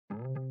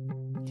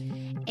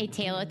A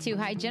Tale of Two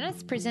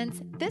Hygienists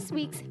presents this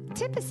week's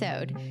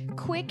TIPisode,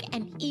 quick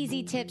and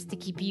easy tips to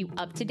keep you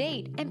up to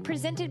date and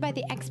presented by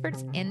the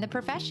experts in the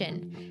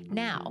profession.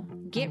 Now,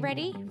 get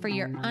ready for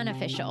your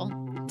unofficial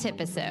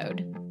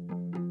TIPisode.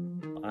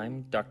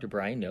 I'm Dr.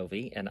 Brian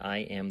Novy, and I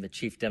am the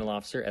Chief Dental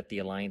Officer at the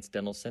Alliance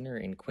Dental Center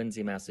in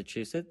Quincy,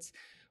 Massachusetts,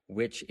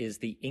 which is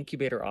the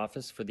incubator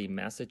office for the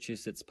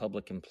Massachusetts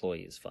Public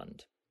Employees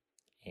Fund.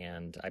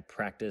 And I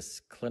practice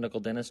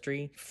clinical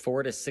dentistry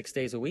 4 to 6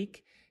 days a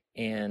week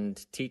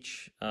and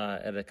teach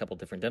at a couple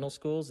different dental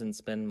schools and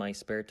spend my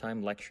spare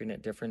time lecturing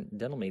at different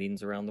dental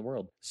meetings around the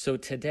world. So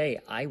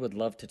today I would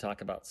love to talk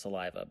about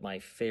saliva, my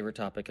favorite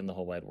topic in the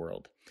whole wide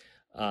world.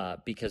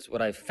 Because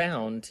what I've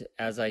found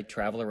as I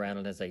travel around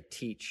and as I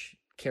teach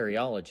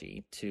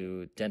cariology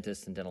to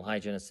dentists and dental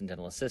hygienists and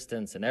dental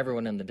assistants and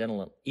everyone in the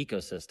dental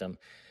ecosystem,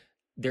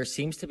 there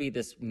seems to be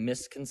this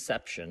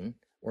misconception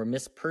or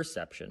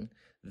misperception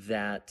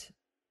that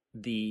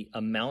the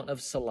amount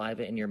of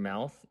saliva in your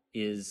mouth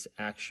is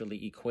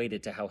actually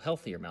equated to how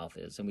healthy your mouth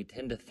is. And we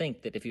tend to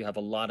think that if you have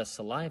a lot of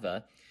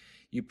saliva,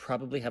 you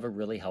probably have a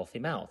really healthy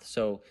mouth.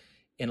 So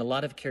in a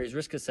lot of caries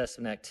risk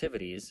assessment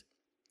activities,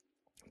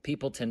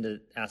 people tend to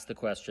ask the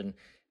question,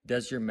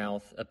 does your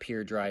mouth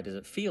appear dry? Does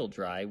it feel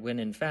dry? When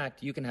in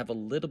fact, you can have a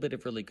little bit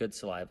of really good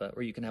saliva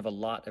or you can have a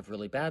lot of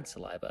really bad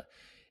saliva.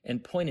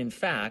 And point in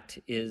fact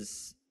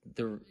is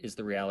the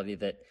reality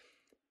that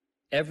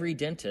every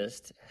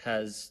dentist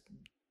has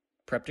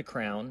prepped a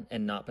crown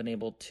and not been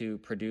able to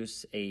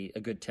produce a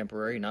good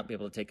temporary, not be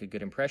able to take a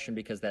good impression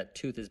because that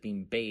tooth is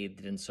being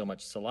bathed in so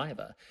much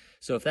saliva.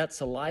 So if that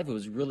saliva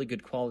was really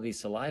good quality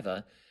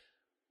saliva,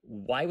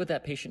 why would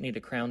that patient need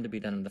a crown to be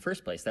done in the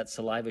first place? That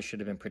saliva should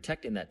have been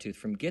protecting that tooth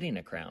from getting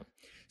a crown.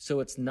 So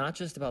it's not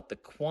just about the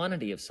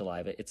quantity of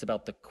saliva, it's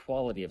about the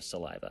quality of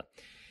saliva.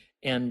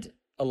 And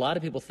a lot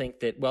of people think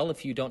that, well,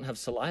 if you don't have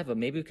saliva,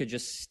 maybe we could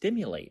just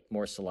stimulate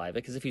more saliva,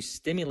 because if you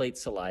stimulate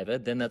saliva,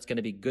 then that's going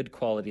to be good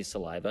quality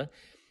saliva.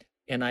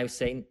 And I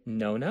say,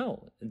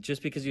 no.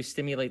 Just because you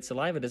stimulate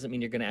saliva doesn't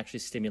mean you're going to actually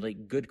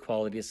stimulate good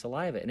quality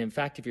saliva. And in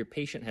fact, if your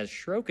patient has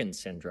Sjogren's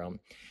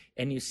syndrome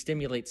and you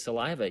stimulate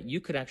saliva,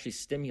 you could actually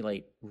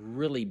stimulate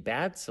really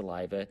bad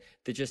saliva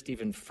that just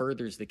even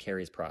furthers the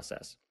caries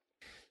process.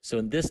 So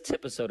in this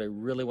TIPisode, I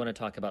really want to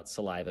talk about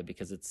saliva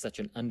because it's such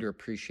an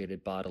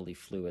underappreciated bodily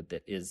fluid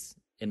that is,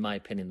 in my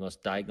opinion, the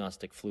most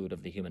diagnostic fluid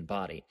of the human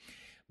body.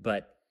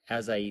 But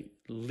as I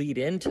lead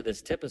into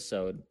this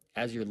TIPisode,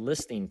 as you're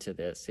listening to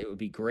this, it would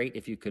be great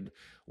if you could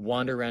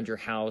wander around your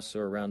house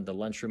or around the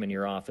lunchroom in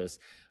your office,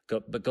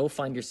 go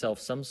find yourself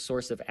some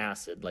source of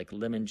acid like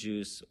lemon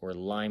juice or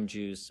lime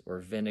juice or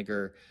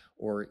vinegar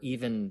or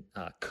even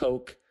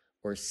Coke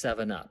or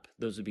 7-Up.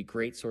 Those would be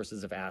great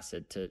sources of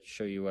acid to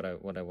show you what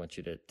I want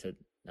you to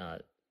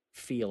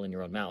feel in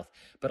your own mouth.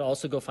 But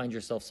also go find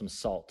yourself some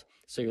salt.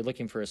 So you're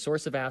looking for a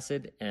source of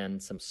acid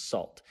and some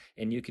salt.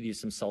 And you could use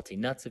some salty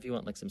nuts if you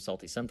want, like some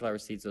salty sunflower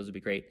seeds. Those would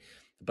be great.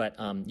 But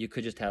you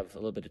could just have a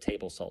little bit of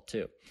table salt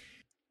too.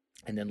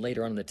 And then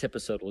later on in the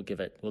TIPisode,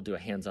 we'll do a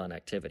hands-on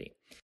activity.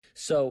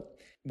 So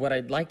what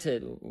I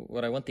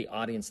want the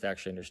audience to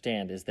actually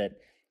understand is that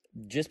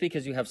just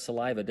because you have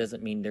saliva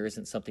doesn't mean there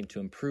isn't something to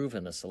improve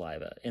in the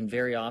saliva. And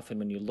very often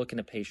when you look in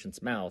a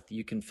patient's mouth,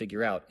 you can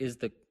figure out, is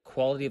the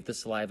quality of the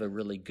saliva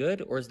really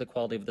good or is the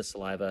quality of the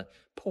saliva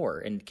poor?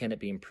 And can it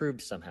be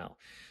improved somehow?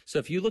 So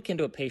if you look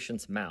into a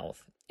patient's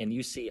mouth and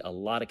you see a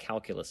lot of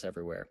calculus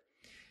everywhere,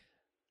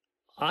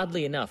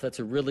 oddly enough, that's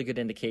a really good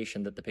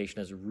indication that the patient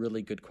has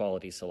really good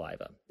quality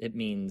saliva. It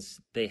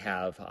means they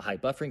have a high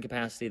buffering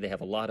capacity, they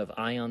have a lot of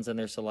ions in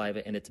their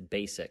saliva, and it's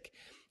basic.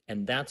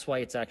 And that's why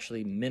it's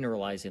actually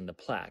mineralizing the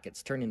plaque.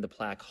 It's turning the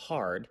plaque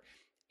hard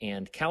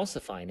and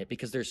calcifying it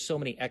because there's so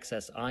many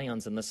excess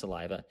ions in the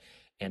saliva,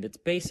 and it's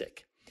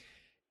basic.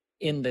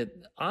 In the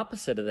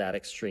opposite of that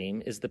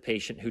extreme is the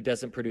patient who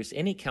doesn't produce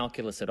any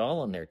calculus at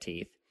all in their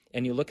teeth,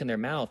 and you look in their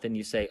mouth and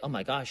you say, oh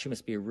my gosh, you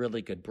must be a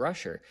really good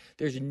brusher.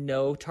 There's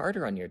no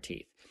tartar on your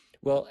teeth.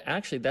 Well,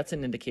 actually, that's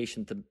an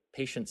indication that the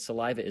patient's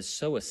saliva is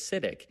so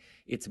acidic,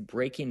 it's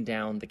breaking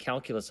down the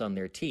calculus on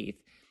their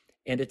teeth,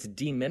 and it's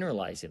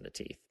demineralizing the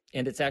teeth.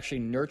 And it's actually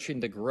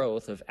nurturing the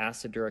growth of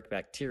aciduric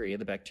bacteria,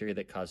 the bacteria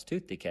that cause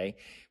tooth decay,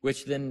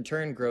 which then in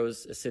turn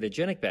grows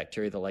acidogenic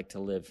bacteria that like to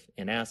live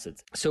in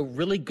acids. So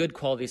really good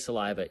quality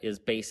saliva is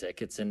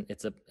basic. It's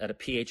at a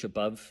pH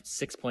above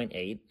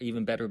 6.8,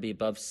 even better would be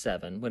above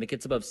 7. When it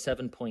gets above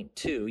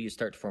 7.2, you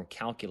start to form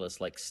calculus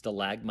like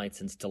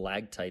stalagmites and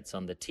stalactites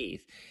on the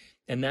teeth.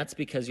 And that's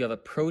because you have a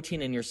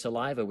protein in your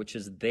saliva, which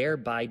is there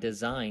by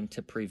design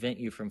to prevent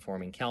you from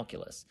forming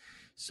calculus.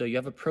 So you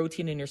have a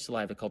protein in your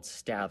saliva called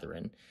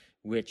stadherin,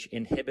 which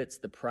inhibits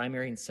the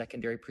primary and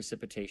secondary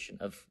precipitation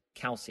of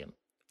calcium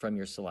from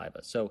your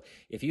saliva. So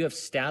if you have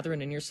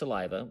stadherin in your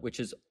saliva, which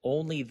is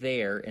only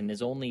there and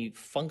is only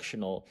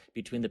functional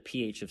between the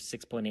pH of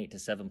 6.8 to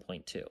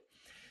 7.2.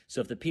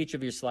 So if the pH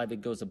of your saliva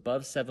goes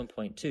above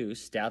 7.2,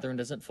 stadherin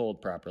doesn't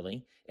fold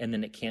properly, and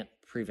then it can't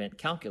prevent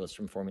calculus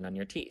from forming on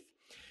your teeth.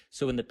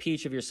 So when the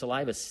pH of your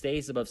saliva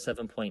stays above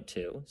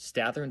 7.2,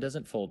 stadherin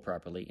doesn't fold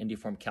properly, and you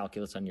form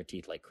calculus on your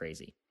teeth like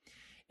crazy.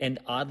 And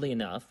oddly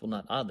enough, well,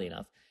 not oddly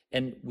enough,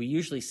 and we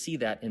usually see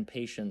that in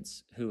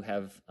patients who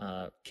have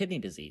kidney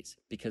disease,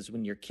 because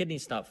when your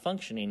kidneys stop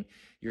functioning,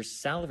 your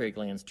salivary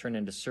glands turn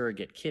into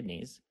surrogate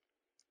kidneys,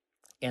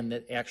 and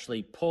that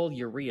actually pull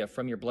urea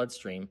from your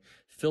bloodstream,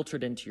 filter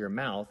it into your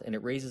mouth, and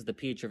it raises the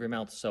pH of your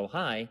mouth so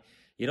high,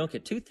 you don't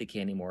get tooth decay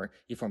anymore.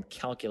 You form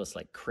calculus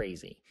like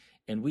crazy.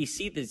 And we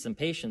see these in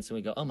patients, and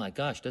we go, oh my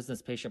gosh, doesn't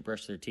this patient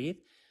brush their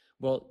teeth?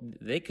 Well,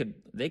 they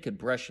could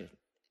brush it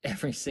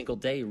every single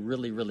day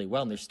really, really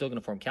well, and they're still going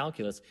to form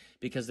calculus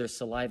because their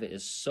saliva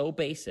is so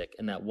basic,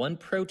 and that one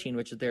protein,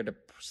 which is there to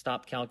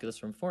stop calculus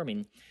from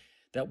forming,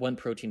 that one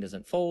protein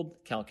doesn't fold,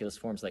 calculus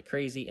forms like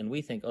crazy, and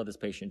we think, oh, this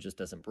patient just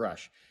doesn't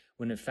brush,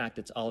 when in fact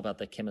it's all about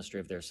the chemistry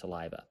of their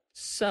saliva.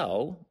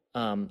 So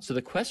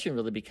the question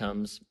really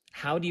becomes,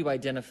 how do you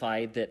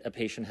identify that a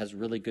patient has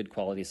really good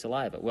quality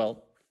saliva?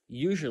 Well,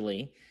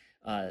 usually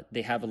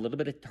they have a little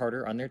bit of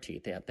tartar on their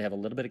teeth. They have a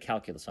little bit of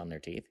calculus on their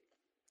teeth.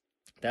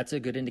 That's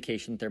a good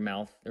indication that their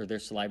mouth or their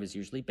saliva is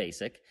usually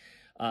basic.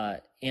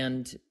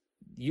 And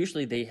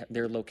usually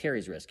they're low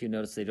caries risk. You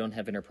notice they don't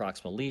have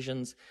interproximal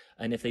lesions.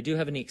 And if they do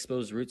have any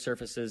exposed root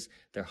surfaces,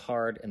 they're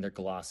hard and they're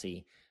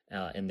glossy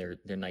and they're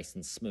nice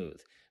and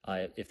smooth.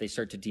 If they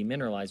start to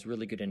demineralize,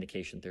 really good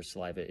indication their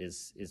saliva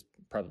is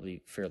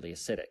probably fairly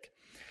acidic.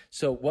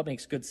 So what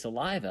makes good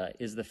saliva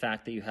is the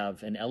fact that you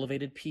have an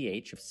elevated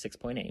pH of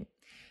 6.8.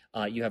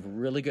 You have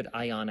really good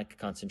ionic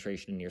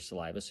concentration in your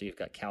saliva, so you've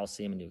got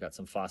calcium and you've got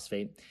some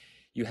phosphate.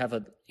 You have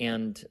a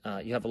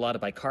lot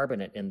of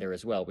bicarbonate in there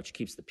as well, which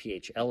keeps the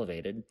pH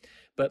elevated.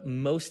 But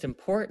most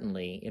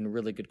importantly, in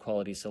really good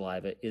quality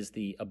saliva is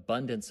the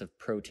abundance of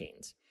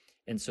proteins.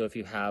 And so if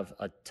you have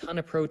a ton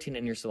of protein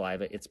in your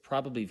saliva, it's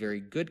probably very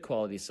good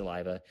quality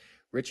saliva,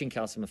 rich in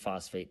calcium and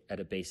phosphate at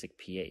a basic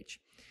pH.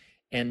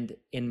 And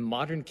in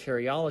modern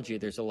karyology,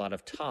 there's a lot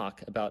of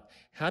talk about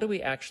how do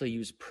we actually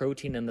use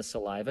protein in the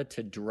saliva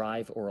to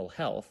drive oral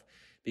health,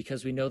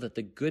 because we know that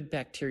the good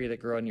bacteria that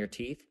grow in your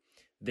teeth,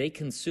 they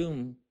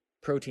consume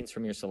proteins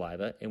from your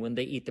saliva, and when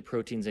they eat the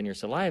proteins in your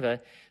saliva,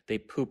 they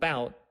poop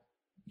out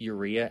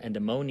urea and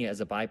ammonia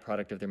as a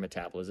byproduct of their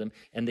metabolism,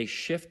 and they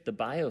shift the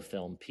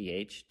biofilm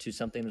pH to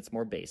something that's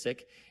more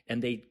basic, and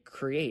they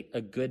create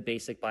a good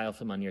basic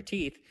biofilm on your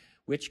teeth,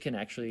 which can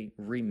actually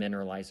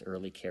remineralize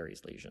early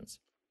caries lesions.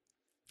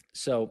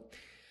 So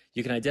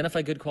you can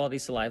identify good quality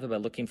saliva by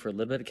looking for a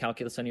little bit of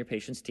calculus on your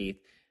patient's teeth,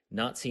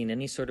 not seeing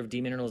any sort of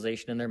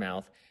demineralization in their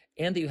mouth,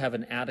 and that you have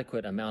an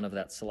adequate amount of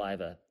that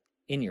saliva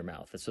in your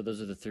mouth. So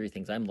those are the three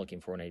things I'm looking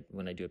for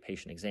when I do a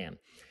patient exam.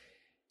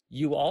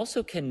 You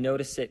also can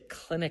notice it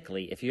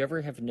clinically. If you ever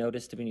have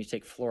noticed when you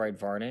take fluoride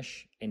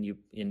varnish and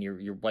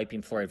you're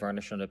wiping fluoride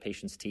varnish on a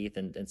patient's teeth,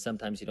 and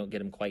sometimes you don't get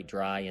them quite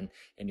dry, and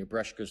your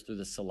brush goes through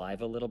the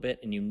saliva a little bit,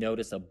 and you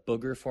notice a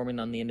booger forming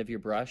on the end of your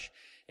brush,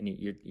 and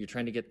you're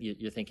trying to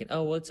you're thinking,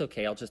 oh well, it's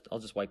okay, I'll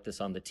just wipe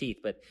this on the teeth,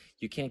 but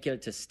you can't get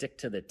it to stick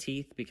to the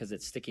teeth because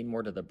it's sticking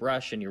more to the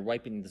brush, and you're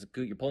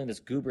pulling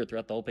this goober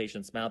throughout the whole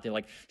patient's mouth. You're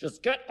like,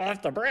 just get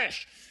off the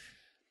brush.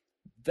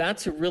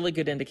 That's a really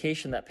good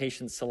indication that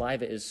patient's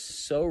saliva is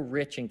so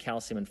rich in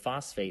calcium and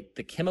phosphate,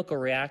 the chemical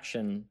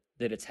reaction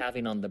that it's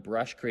having on the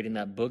brush, creating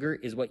that booger,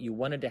 is what you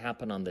wanted to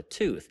happen on the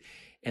tooth.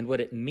 And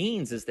what it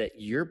means is that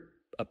you're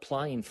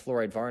applying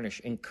fluoride varnish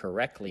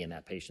incorrectly in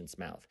that patient's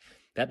mouth.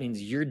 That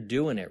means you're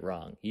doing it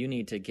wrong. You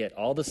need to get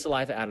all the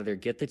saliva out of there,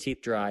 get the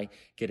teeth dry,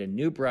 get a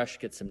new brush,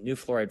 get some new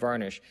fluoride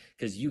varnish,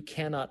 because you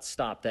cannot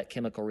stop that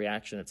chemical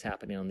reaction that's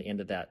happening on the end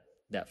of that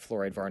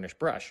fluoride varnish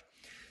brush.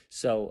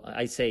 So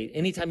I say,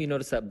 anytime you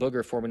notice that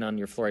booger forming on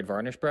your fluoride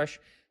varnish brush,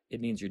 it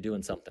means you're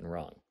doing something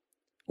wrong.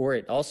 Or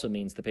it also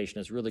means the patient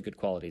has really good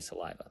quality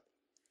saliva.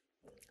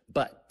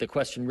 But the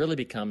question really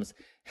becomes,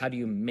 how do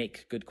you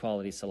make good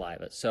quality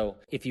saliva? So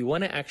if you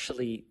want to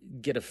actually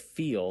get a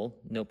feel,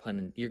 no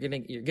pun, you're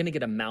gonna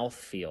get a mouth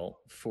feel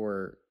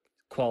for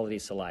quality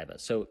saliva.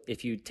 So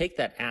if you take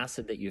that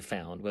acid that you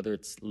found, whether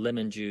it's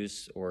lemon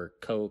juice or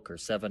Coke or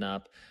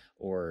 7-Up,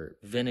 or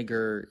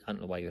vinegar. I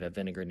don't know why you would have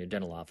vinegar in your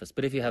dental office,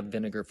 but if you have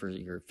vinegar for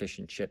your fish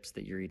and chips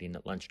that you're eating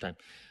at lunchtime,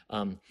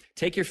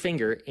 take your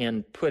finger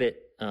and put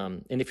it,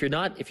 and if you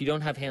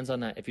don't have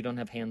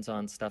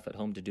hands-on stuff at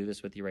home to do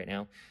this with you right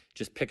now,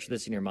 just picture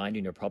this in your mind,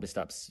 and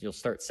you'll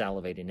start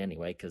salivating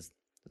anyway, because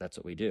that's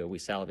what we do. We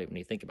salivate when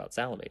you think about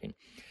salivating.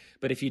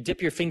 But if you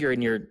dip your finger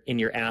in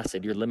your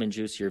acid, your lemon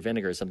juice, your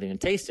vinegar or something,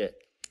 and taste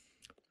it,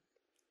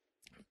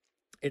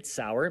 it's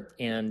sour,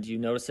 and you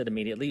notice it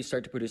immediately. You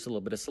start to produce a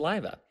little bit of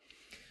saliva.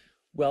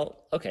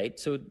 Well, okay,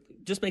 so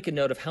just make a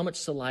note of how much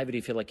saliva do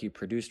you feel like you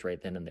produced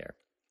right then and there.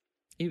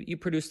 You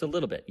produced a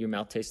little bit. Your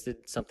mouth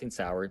tasted something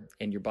sour,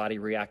 and your body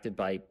reacted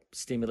by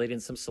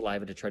stimulating some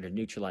saliva to try to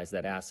neutralize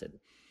that acid.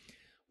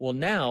 Well,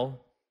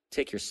 now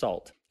take your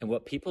salt. And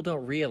what people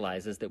don't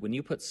realize is that when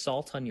you put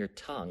salt on your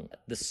tongue,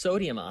 the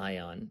sodium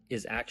ion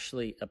is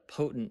actually a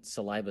potent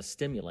saliva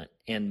stimulant.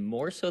 And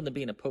more so than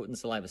being a potent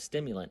saliva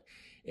stimulant,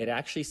 it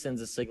actually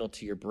sends a signal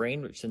to your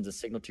brain, which sends a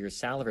signal to your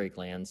salivary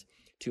glands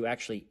to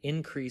actually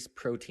increase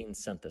protein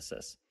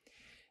synthesis.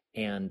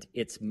 and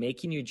it's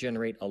making you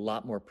generate a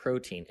lot more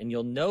protein. And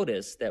you'll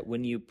notice that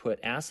when you put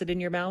acid in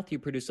your mouth, you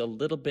produce a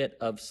little bit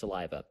of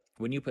saliva.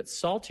 When you put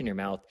salt in your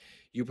mouth,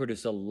 you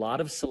produce a lot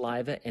of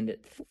saliva, and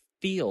it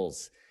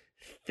feels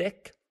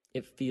thick.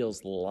 It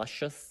feels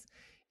luscious.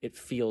 It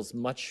feels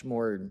much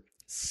more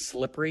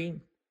slippery,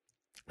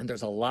 and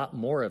there's a lot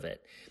more of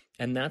it.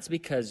 And that's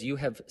because you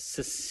have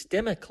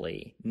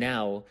systemically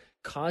now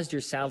caused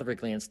your salivary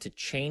glands to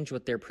change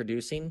what they're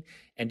producing,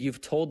 and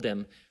you've told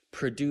them,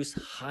 produce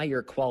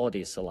higher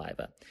quality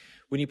saliva.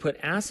 When you put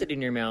acid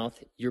in your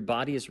mouth, your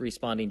body is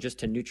responding just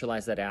to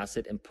neutralize that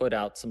acid and put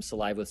out some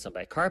saliva with some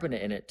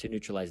bicarbonate in it to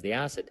neutralize the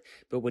acid.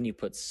 But when you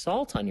put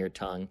salt on your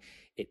tongue,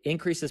 it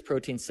increases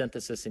protein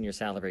synthesis in your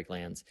salivary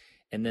glands,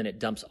 and then it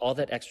dumps all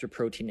that extra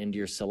protein into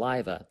your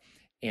saliva.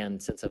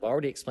 And since I've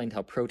already explained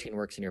how protein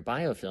works in your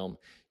biofilm,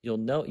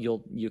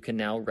 you can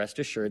now rest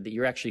assured that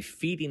you're actually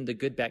feeding the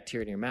good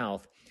bacteria in your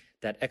mouth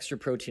that extra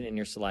protein in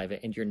your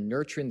saliva, and you're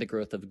nurturing the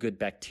growth of good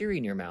bacteria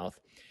in your mouth,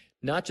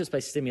 not just by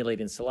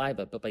stimulating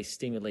saliva, but by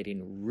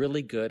stimulating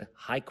really good,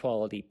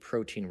 high-quality,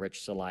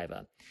 protein-rich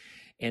saliva.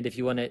 And if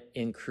you want to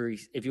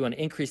increase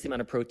the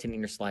amount of protein in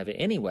your saliva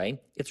anyway,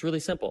 it's really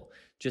simple.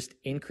 Just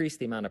increase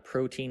the amount of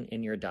protein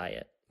in your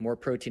diet. More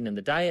protein in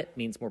the diet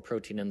means more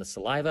protein in the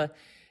saliva.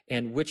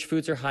 And which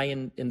foods are high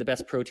in the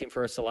best protein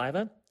for our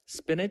saliva?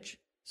 Spinach,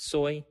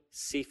 soy,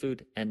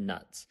 seafood, and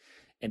nuts.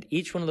 And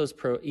each one of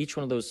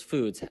those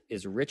foods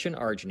is rich in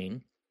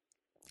arginine.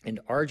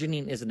 And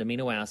arginine is an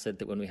amino acid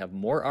that when we have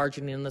more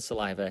arginine in the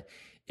saliva,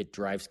 it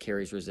drives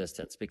caries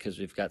resistance, because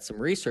we've got some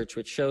research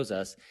which shows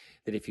us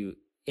that if you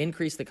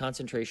increase the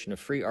concentration of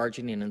free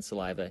arginine in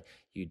saliva,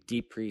 you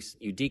decrease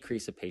a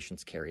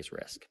patient's caries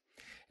risk.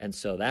 And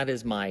so that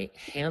is my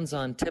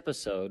hands-on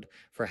TIPisode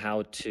for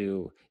how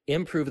to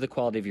improve the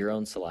quality of your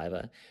own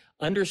saliva,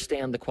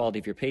 understand the quality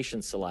of your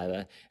patient's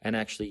saliva, and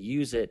actually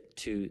use it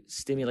to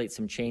stimulate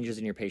some changes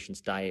in your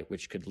patient's diet,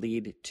 which could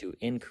lead to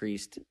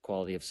increased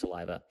quality of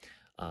saliva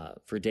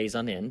for days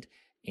on end.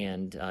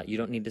 And you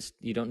don't need to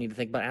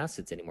think about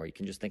acids anymore. You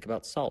can just think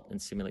about salt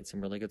and stimulate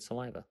some really good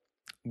saliva.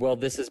 Well,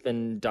 this has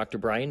been Dr.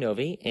 Brian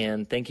Novy,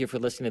 and thank you for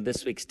listening to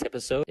this week's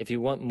TIPisode. If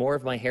you want more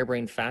of my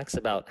harebrained facts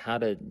about how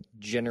to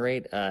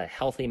generate a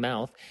healthy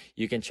mouth,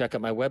 you can check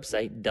out my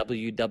website,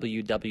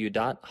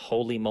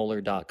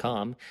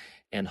 www.holymolar.com,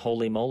 and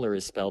Holy Molar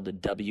is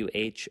spelled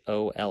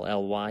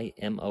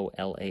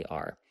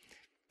WHOLLYMOLAR.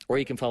 Or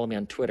you can follow me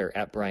on Twitter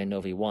at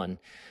BrianNovy1,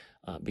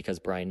 because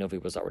Brian Novy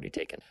was already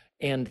taken.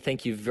 And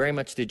thank you very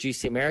much to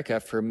GC America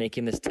for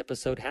making this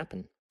TIPisode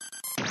happen.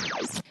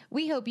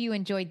 We hope you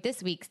enjoyed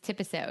this week's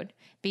TIPisode.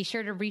 Be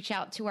sure to reach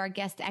out to our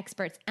guest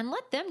experts and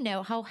let them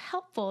know how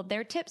helpful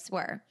their tips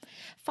were.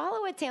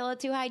 Follow A Tale of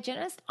Two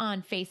Hygienists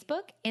on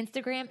Facebook,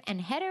 Instagram, and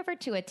head over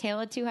to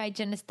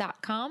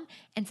ataleoftwohygienist.com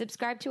and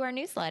subscribe to our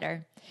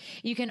newsletter.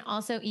 You can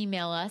also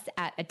email us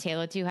at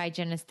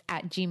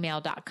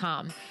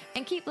ataleoftwohygienist@gmail.com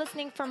and keep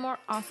listening for more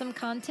awesome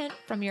content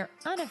from your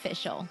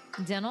unofficial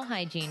dental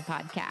hygiene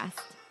podcast.